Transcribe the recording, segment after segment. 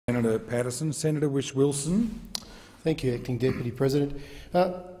Senator Patterson. Senator Whish-Wilson. Thank you, Acting Deputy President.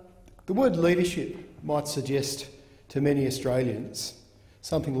 The word leadership might suggest to many Australians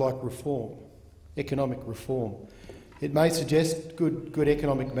something like reform, economic reform. It may suggest good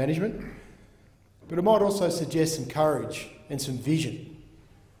economic management, but it might also suggest some courage and some vision,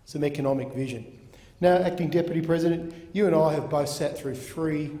 some economic vision. Now, Acting Deputy President, you and I have both sat through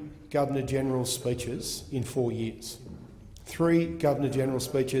 3 Governor-General speeches in 4 years. 3 Governor-General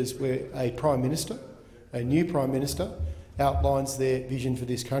speeches where a Prime Minister, a new Prime Minister, outlines their vision for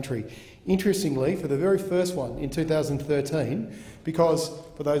this country. Interestingly, for the very first one in 2013, because,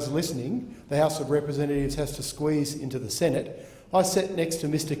 for those listening, the House of Representatives has to squeeze into the Senate, I sat next to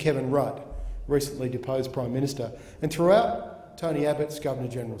Mr Kevin Rudd, recently deposed Prime Minister, and throughout Tony Abbott's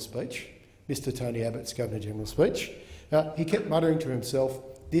Governor-General speech, Mr Tony Abbott's Governor-General speech, he kept muttering to himself,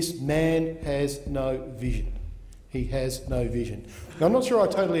 "This man has no vision. He has no vision." Now, I'm not sure I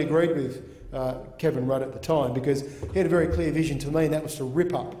totally agreed with Kevin Rudd at the time, because he had a very clear vision to me, and that was to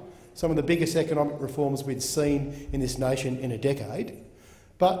rip up some of the biggest economic reforms we'd seen in this nation in a decade.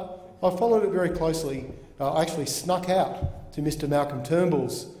 But I followed it very closely. I actually snuck out to Mr Malcolm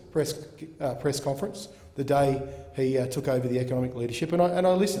Turnbull's press conference the day he took over the economic leadership, and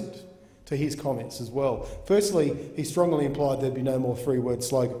I listened to his comments as well. Firstly, he strongly implied there'd be no more 3-word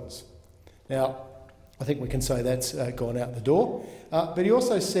slogans. Now, I think we can say that's gone out the door. But he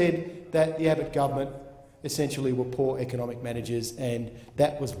also said that the Abbott government essentially were poor economic managers, and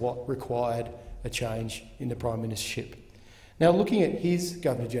that was what required a change in the Prime Ministership. Now, looking at his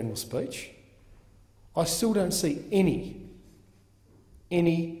Governor-General speech, I still don't see any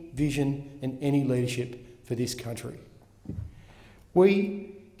vision and any leadership for this country.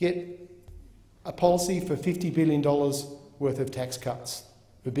 We get a policy for $50 billion worth of tax cuts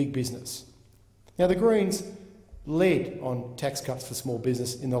for big business. Now, the Greens led on tax cuts for small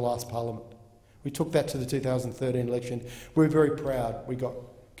business in the last parliament. We took that to the 2013 election. We're very proud we got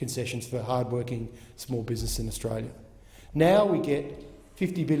concessions for hard-working small business in Australia. Now we get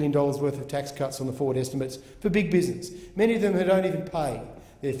 $50 billion worth of tax cuts on the forward estimates for big business, many of them who don't even pay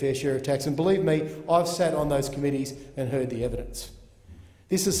their fair share of tax. And believe me, I've sat on those committees and heard the evidence.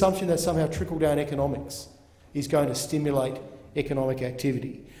 This assumption that somehow trickle-down economics is going to stimulate economic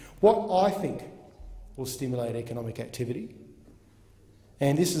activity. What I think will stimulate economic activity,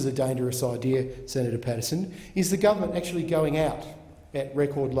 and this is a dangerous idea, Senator Patterson, is the government actually going out at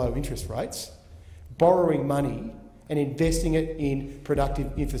record low interest rates, borrowing money and investing it in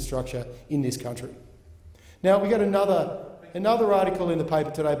productive infrastructure in this country. Now, we got another article in the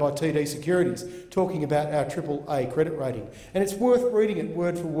paper today by TD Securities talking about our AAA credit rating, and it's worth reading it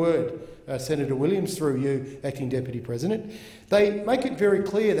word for word, Senator Williams, through you, Acting Deputy President. They make it very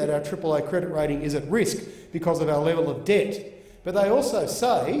clear that our AAA credit rating is at risk because of our level of debt, but they also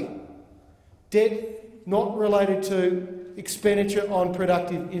say debt not related to expenditure on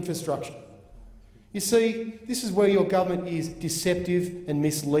productive infrastructure. You see, this is where your government is deceptive and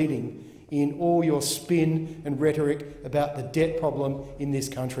misleading in all your spin and rhetoric about the debt problem in this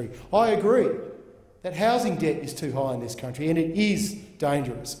country. I agree that housing debt is too high in this country, and it is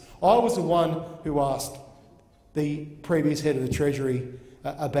dangerous. I was the one who asked the previous head of the Treasury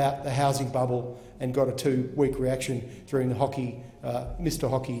about the housing bubble and got a 2-week reaction during the Mr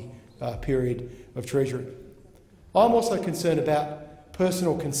Hockey period of Treasury. I'm also concerned about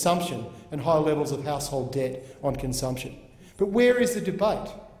personal consumption and high levels of household debt on consumption. But where is the debate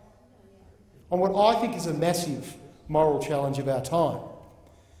on what I think is a massive moral challenge of our time?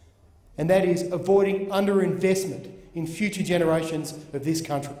 And that is avoiding underinvestment in future generations of this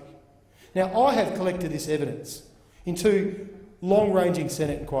country. Now, I have collected this evidence in 2 long-ranging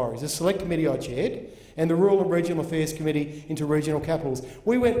Senate inquiries, the Select Committee I chaired and the Rural and Regional Affairs Committee into regional capitals.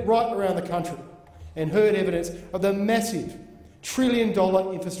 We went right around the country and heard evidence of the massive $1 trillion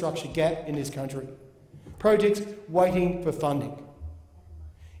infrastructure gap in this country, projects waiting for funding.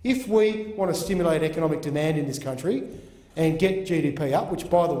 If we want to stimulate economic demand in this country and get GDP up, which,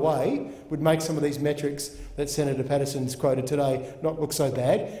 by the way, would make some of these metrics that Senator Patterson's quoted today not look so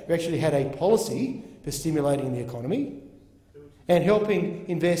bad, we actually had a policy for stimulating the economy and helping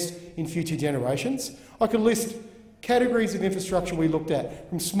invest in future generations. I could list categories of infrastructure we looked at,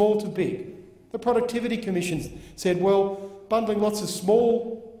 from small to big. The Productivity Commission said, well, bundling lots of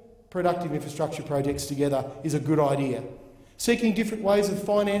small productive infrastructure projects together is a good idea. Seeking different ways of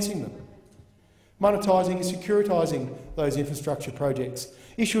financing them, monetising and securitising those infrastructure projects,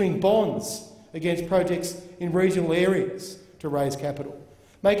 issuing bonds against projects in regional areas to raise capital,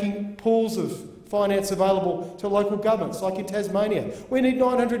 making pools of finance available to local governments, like in Tasmania. We need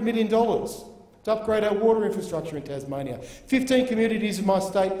 $900 million to upgrade our water infrastructure in Tasmania. 15 communities in my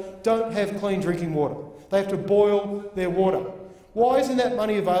state don't have clean drinking water. They have to boil their water. Why isn't that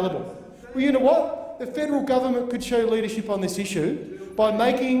money available? Well, you know what? The federal government could show leadership on this issue by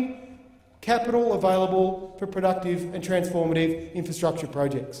making capital available for productive and transformative infrastructure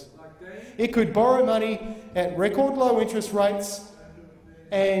projects. It could borrow money at record low interest rates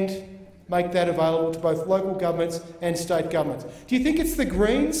and make that available to both local governments and state governments. Do you think it's the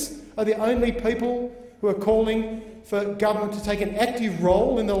Greens are the only people who are calling for government to take an active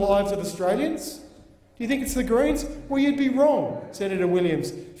role in the lives of Australians? Do you think it's the Greens? Well, you'd be wrong, Senator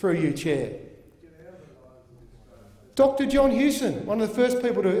Williams, through you, Chair. Dr John Hewson, one of the first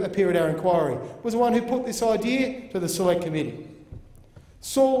people to appear at our inquiry, was the one who put this idea to the Select Committee.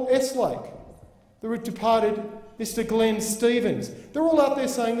 Saul Eslake, the departed Mr Glenn Stevens, they're all out there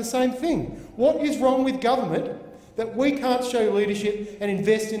saying the same thing. What is wrong with government that we can't show leadership and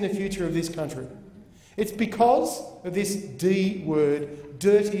invest in the future of this country? It's because of this D word,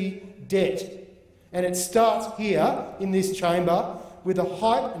 dirty debt. And it starts here in this chamber with the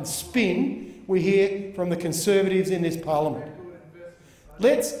hype and spin we hear from the Conservatives in this parliament.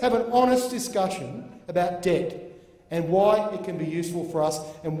 Let's have an honest discussion about debt and why it can be useful for us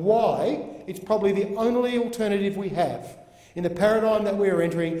and why it's probably the only alternative we have in the paradigm that we are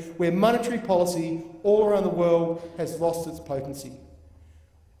entering, where monetary policy all around the world has lost its potency.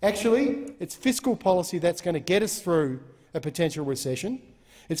 Actually, it's fiscal policy that's going to get us through a potential recession.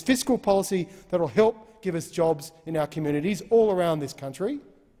 It's fiscal policy that will help give us jobs in our communities all around this country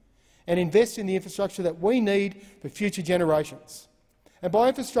and invest in the infrastructure that we need for future generations. And by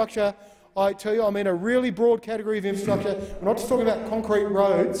infrastructure, I tell you, I mean a really broad category of infrastructure. We're not just talking about concrete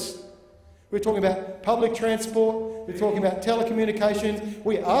roads. We're talking about public transport. We're talking about telecommunications.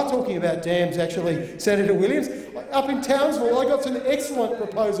 We are talking about dams, actually, Senator Williams. Up in Townsville, I got some excellent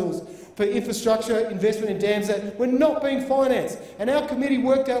proposals for infrastructure investment in dams that were not being financed. And our committee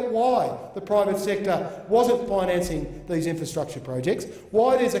worked out why the private sector wasn't financing these infrastructure projects,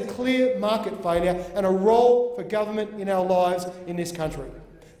 why there's a clear market failure and a role for government in our lives in this country.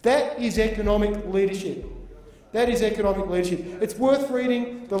 That is economic leadership. That is economic leadership. It's worth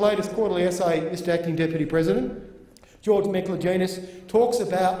reading the latest quarterly essay, Mr Acting Deputy President. George Meklogenis talks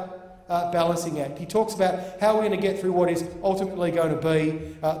about balancing act. He talks about how we're going to get through what is ultimately going to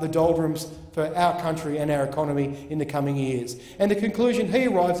be the doldrums for our country and our economy in the coming years. And the conclusion he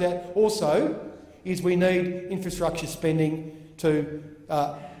arrives at also is we need infrastructure spending to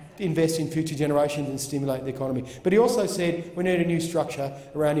invest in future generations and stimulate the economy. But he also said we need a new structure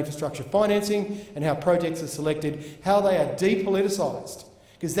around infrastructure financing and how projects are selected, how they are depoliticised,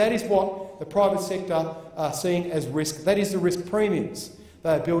 because that is what the private sector are seeing as risk. That is the risk premiums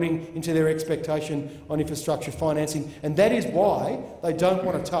they are building into their expectation on infrastructure financing, and that is why they don't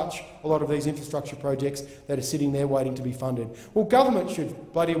want to touch a lot of these infrastructure projects that are sitting there waiting to be funded. Well, government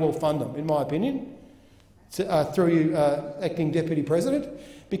should bloody well fund them, in my opinion, through you, Acting Deputy President,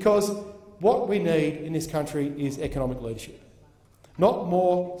 because what we need in this country is economic leadership. Not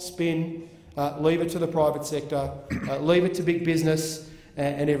more spin, leave it to the private sector, leave it to big business,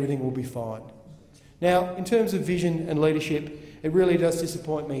 and everything will be fine. Now, in terms of vision and leadership, it really does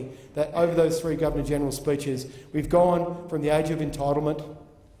disappoint me that over those three Governor-General speeches, we've gone from the age of entitlement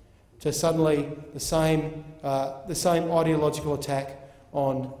to suddenly the same ideological attack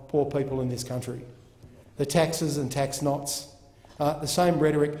on poor people in this country. The taxes and tax knots, the same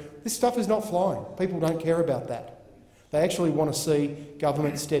rhetoric. This stuff is not flying. People don't care about that. They actually want to see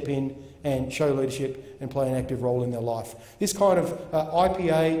government step in and show leadership and play an active role in their life. This kind of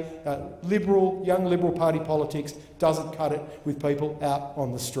IPA, young Liberal Party politics doesn't cut it with people out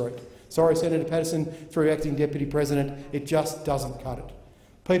on the street. Sorry, Senator Patterson, through Acting Deputy President, it just doesn't cut it.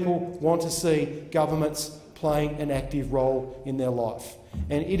 People want to see governments playing an active role in their life.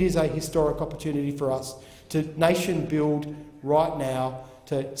 And it is a historic opportunity for us to nation build right now,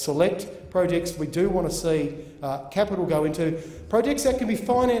 to select projects we do want to see capital go into, projects that can be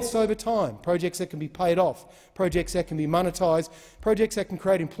financed over time, projects that can be paid off, projects that can be monetised, projects that can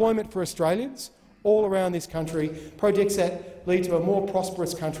create employment for Australians all around this country, projects that lead to a more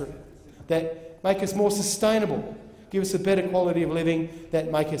prosperous country, that make us more sustainable, give us a better quality of living,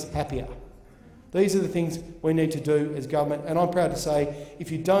 that make us happier. These are the things we need to do as government, and I'm proud to say, if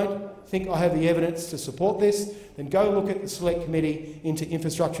you don't think I have the evidence to support this, then go look at the Select Committee into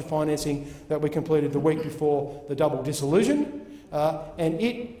infrastructure financing that we completed the week before the double dissolution, and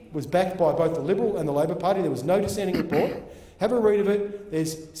it was backed by both the Liberal and the Labor Party. There was no dissenting report. Have a read of it.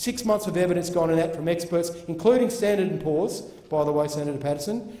 There's 6 months of evidence gone in that from experts, including Standard & Poor's, by the way, Senator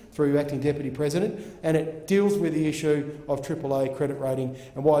Patterson, through Acting Deputy President, and it deals with the issue of AAA credit rating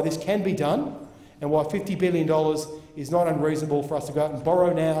and why this can be done and why $50 billion is not unreasonable for us to go out and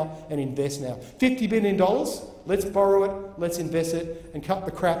borrow now and invest now. $50 billion, let's borrow it, let's invest it, and cut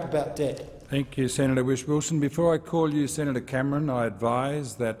the crap about debt. Thank you, Senator Whish-Wilson. Before I call you, Senator Cameron, I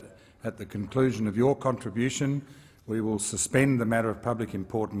advise that at the conclusion of your contribution we will suspend the matter of public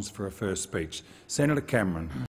importance for a first speech. Senator Cameron.